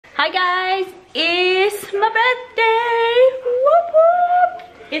Hi guys, it's my birthday. Whoop whoop.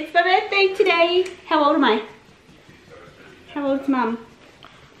 It's my birthday today. How old am I? How old's mum?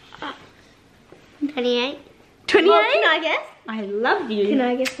 28. 28? Well, can I guess? I love you. Can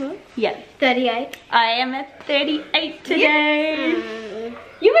I guess more? Yeah. 38. I am at 38 today. Yep.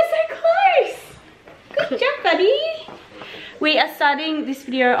 You were so close. Good job, buddy. We are starting this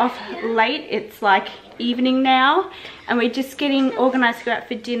video off late. It's like evening now, and we're just getting organised to go out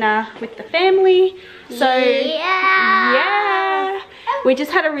for dinner with the family. So yeah, we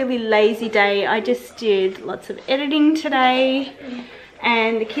just had a really lazy day. I just did lots of editing today,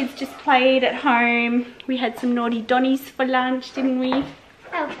 and the kids just played at home. We had some naughty donnies for lunch, didn't we?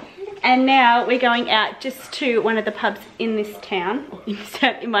 Oh. And now we're going out just to one of the pubs in this town,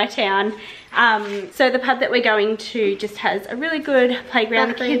 in my town. So the pub that we're going to just has a really good playground.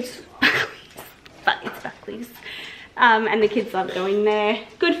 The kids, but it's Buckley's. And the kids love going there.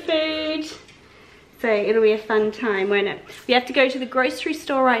 Good food. So it'll be a fun time, won't it? We have to go to the grocery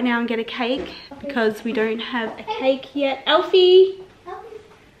store right now and get a cake because we don't have a cake yet. Alfie.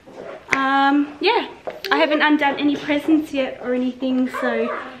 Yeah, I haven't undone any presents yet or anything, so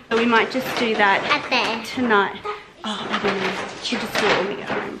we might just do that tonight. Oh, I don't know. We'll just do it when we get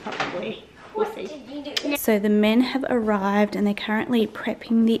home, probably. We'll see. So the men have arrived and they're currently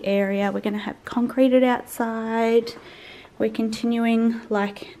prepping the area. We're going to have concreted outside. We're continuing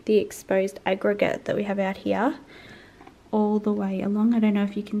like the exposed aggregate that we have out here all the way along. I don't know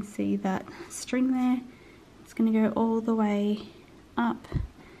if you can see that string there. It's going to go all the way up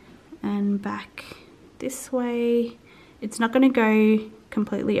and back this way. It's not going to go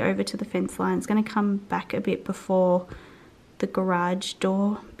completely over to the fence line. It's going to come back a bit before the garage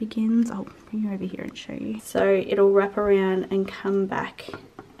door begins. I'll bring you over here and show you. So it'll wrap around and come back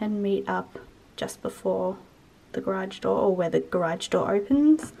and meet up just before the garage door, or where the garage door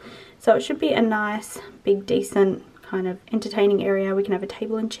opens. So it should be a nice, big, decent kind of entertaining area. We can have a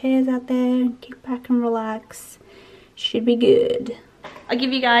table and chairs out there and kick back and relax. Should be good. I'll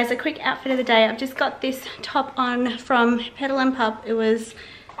give you guys a quick outfit of the day. I've just got this top on from Petal Pup. It was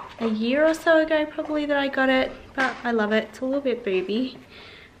a year or so ago probably that I got it, but I love it. It's a little bit booby.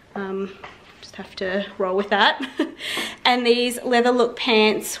 Just have to roll with that. And these leather look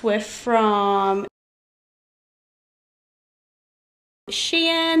pants were from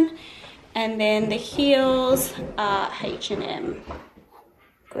SHEIN, and then the heels are H&M.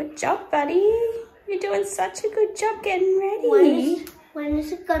 Good job, buddy. You're doing such a good job getting ready. When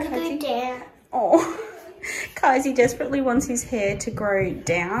is it gonna go down? Oh, Kazi desperately wants his hair to grow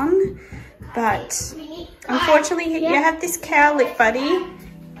down, but unfortunately you have this cowlick, buddy.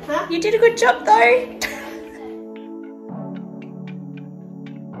 Huh? You did a good job though.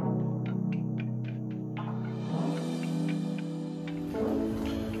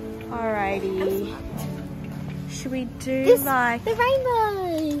 Alrighty. Should we do like the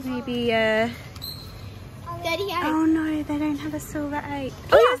rainbows? Maybe a 38. Oh no, they don't have a silver 8.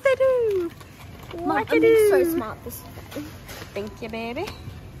 Oh yes they do. Mom, I'm being so smart this time. Thank you, baby.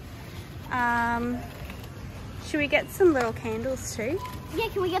 Should we get some little candles too? Yeah,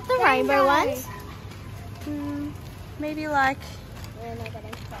 can we get the rainbow ones? Maybe like... We're not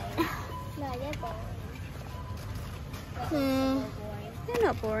gonna play. No, they're boring. They're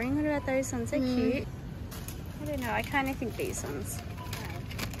not boring. What about those ones? They're cute. I don't know. I kind of think these ones.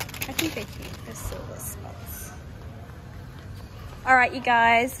 I think they're cute. The silver spots. Alright, you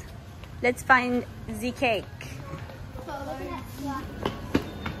guys. Let's find the cake.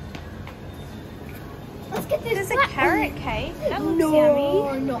 Let's get this. There's a carrot cake. That looks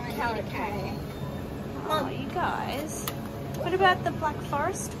No, yummy. not carrot cake. Oh, you guys. What about the Black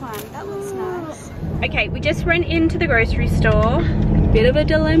Forest one? That looks nice. Okay, we just went into the grocery store. Bit of a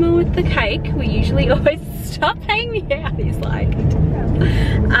dilemma with the cake. We usually always stop hanging me out. He's like,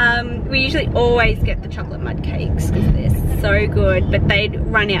 we usually always get the chocolate mud cakes because they're so good, but they'd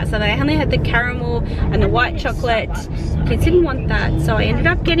run out. So they only had the caramel and the white chocolate. Kids didn't want that, so I ended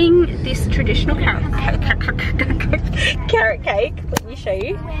up getting this traditional carrot cake. Let me show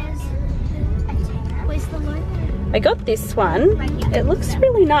you. Where's the logo? I got this one. It looks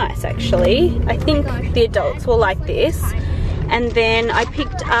really nice actually. I think the adults will like this. And then I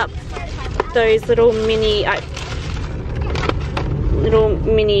picked up those little mini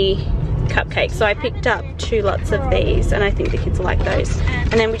cupcakes. So I picked up 2 lots of these, and I think the kids will like those.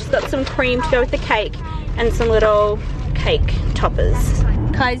 And then we just got some cream to go with the cake and some little cake toppers.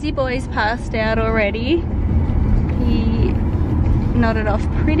 Kazi boy's passed out already. He nodded off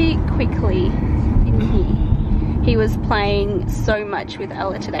pretty quickly in here. He was playing so much with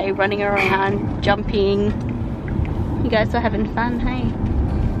Ella today, running around, jumping. You guys are having fun, hey?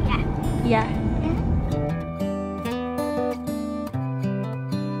 Yeah. Yeah.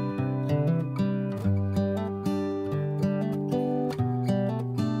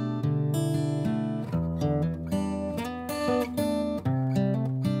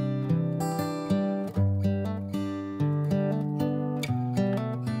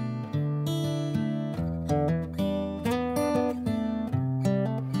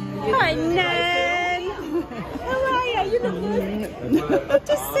 Hi, Nan. How are you? You look good. Good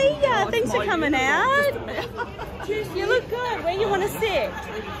to see you. Thanks for coming out. You look good. Where you want to sit?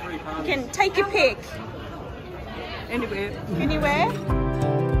 You can take your pick. Anywhere. Anywhere?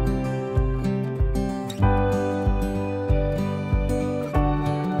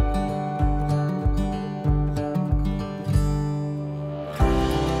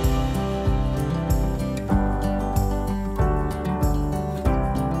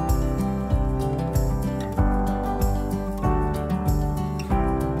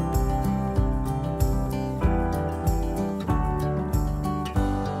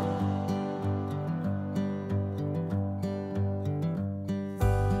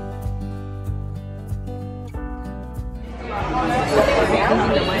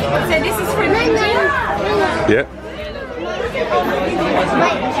 So this is for Nanny? Yeah.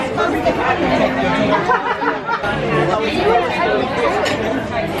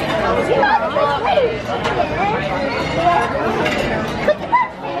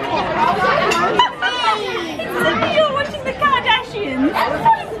 You're watching the Kardashians.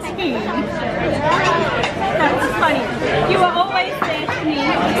 That's funny. You were always there to me,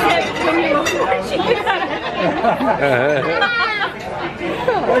 except when you were watching the Kardashians.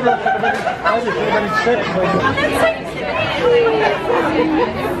 I love that. That's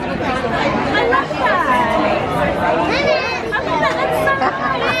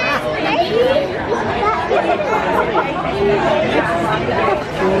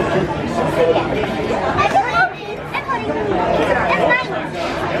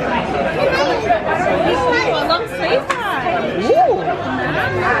so a long sleeve tie. Thank you.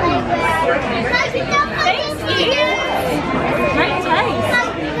 Great taste.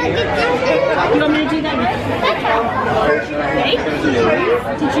 You want me to do that next? Thank you.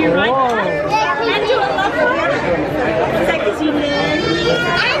 Did you write that? And you love it? Is that because you learned?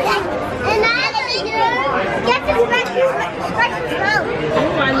 And I get to scratch and smell.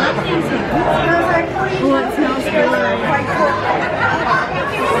 Oh, I love these ones. Oh, it smells good.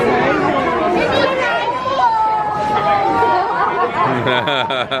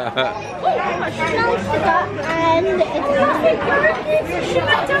 And it's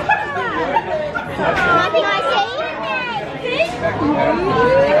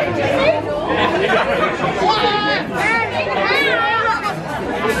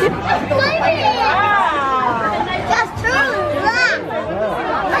That's true.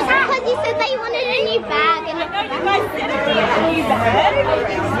 Because you said that you wanted a new bag. And I know you guys said it was a new bag.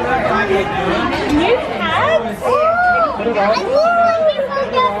 New bags? I think when people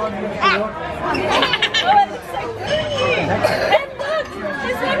go... Oh, it looks so cute. And look,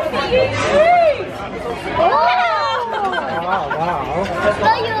 there's one for you too. Oh, wow.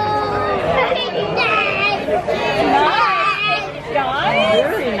 Nice,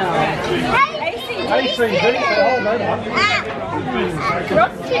 Very nice. ACV. Oh, no, no.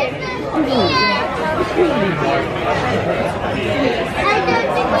 rock chip.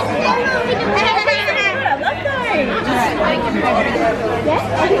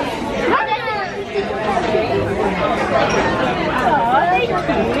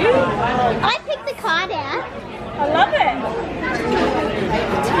 I picked the card out. I love it.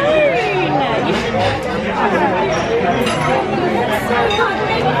 TIJN, you should have done that. So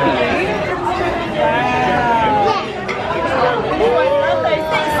thank you. Wow. Oh, I love those.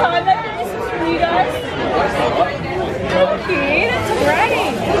 Thanks, Simon. This is from you guys. Thank you. That's great.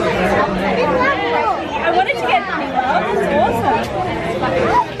 I wanted to get honey love. That's awesome.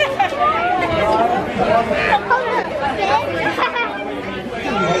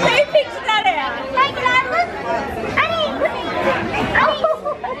 Who picked that out?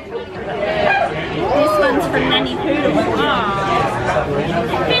 This one's from Nanny Poodle. Aww.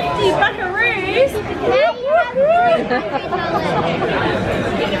 50 buckaroos.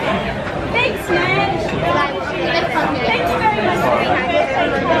 Thanks, man. Thank you very much.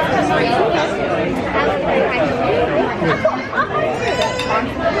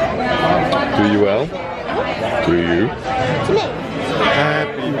 Do you well? Do you?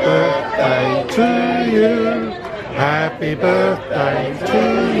 Happy birthday to you. Happy birthday to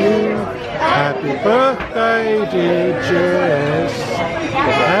you. Happy birthday, dear Jess.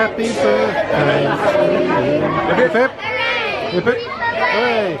 Happy birthday to you. Hip hip. Hip hip.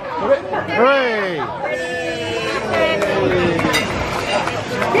 Hooray! Hooray!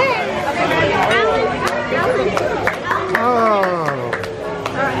 Oh!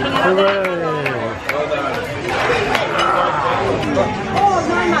 Hooray!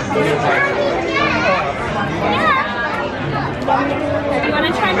 You want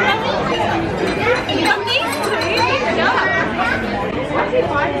to try that? You got these two?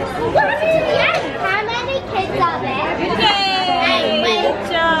 How many kids are there? Yay! Good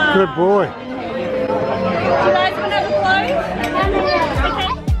job. Good boy. Do you guys want to have a blow? Okay.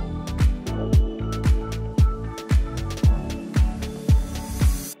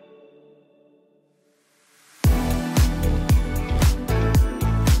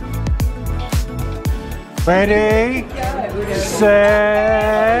 Ready,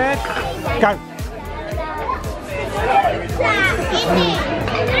 set, go.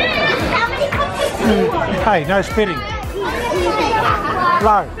 Hey, no spitting.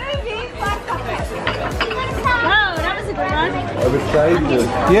 Blow. Wow, that was a good one. I would say good.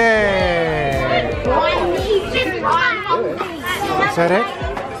 Yeah. Is that it?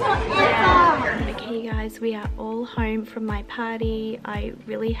 Okay guys, we are all home from my party. I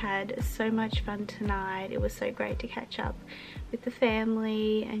really had so much fun tonight. It was so great to catch up with the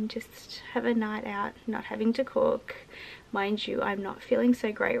family and just have a night out, not having to cook. Mind you, I'm not feeling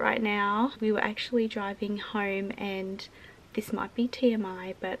so great right now. We were actually driving home and this might be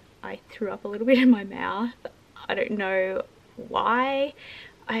TMI, but I threw up a little bit in my mouth. I don't know why.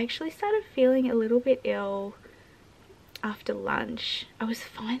 I actually started feeling a little bit ill after lunch. I was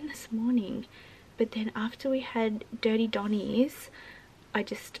fine this morning, but then after we had dirty donnies, I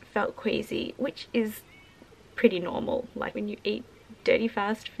just felt queasy, which is pretty normal. Like when you eat dirty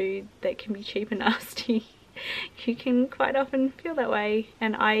fast food that can be cheap and nasty, you can quite often feel that way,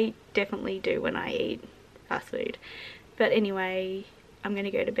 and I definitely do when I eat fast food. But anyway, I'm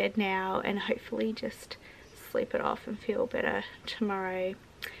gonna go to bed now and hopefully just sleep it off and feel better tomorrow.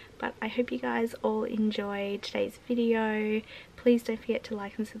 But I hope you guys all enjoyed today's video. Please don't forget to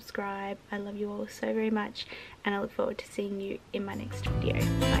like and subscribe. I love you all so very much, and I look forward to seeing you in my next video.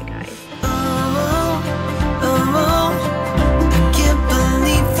 Bye guys.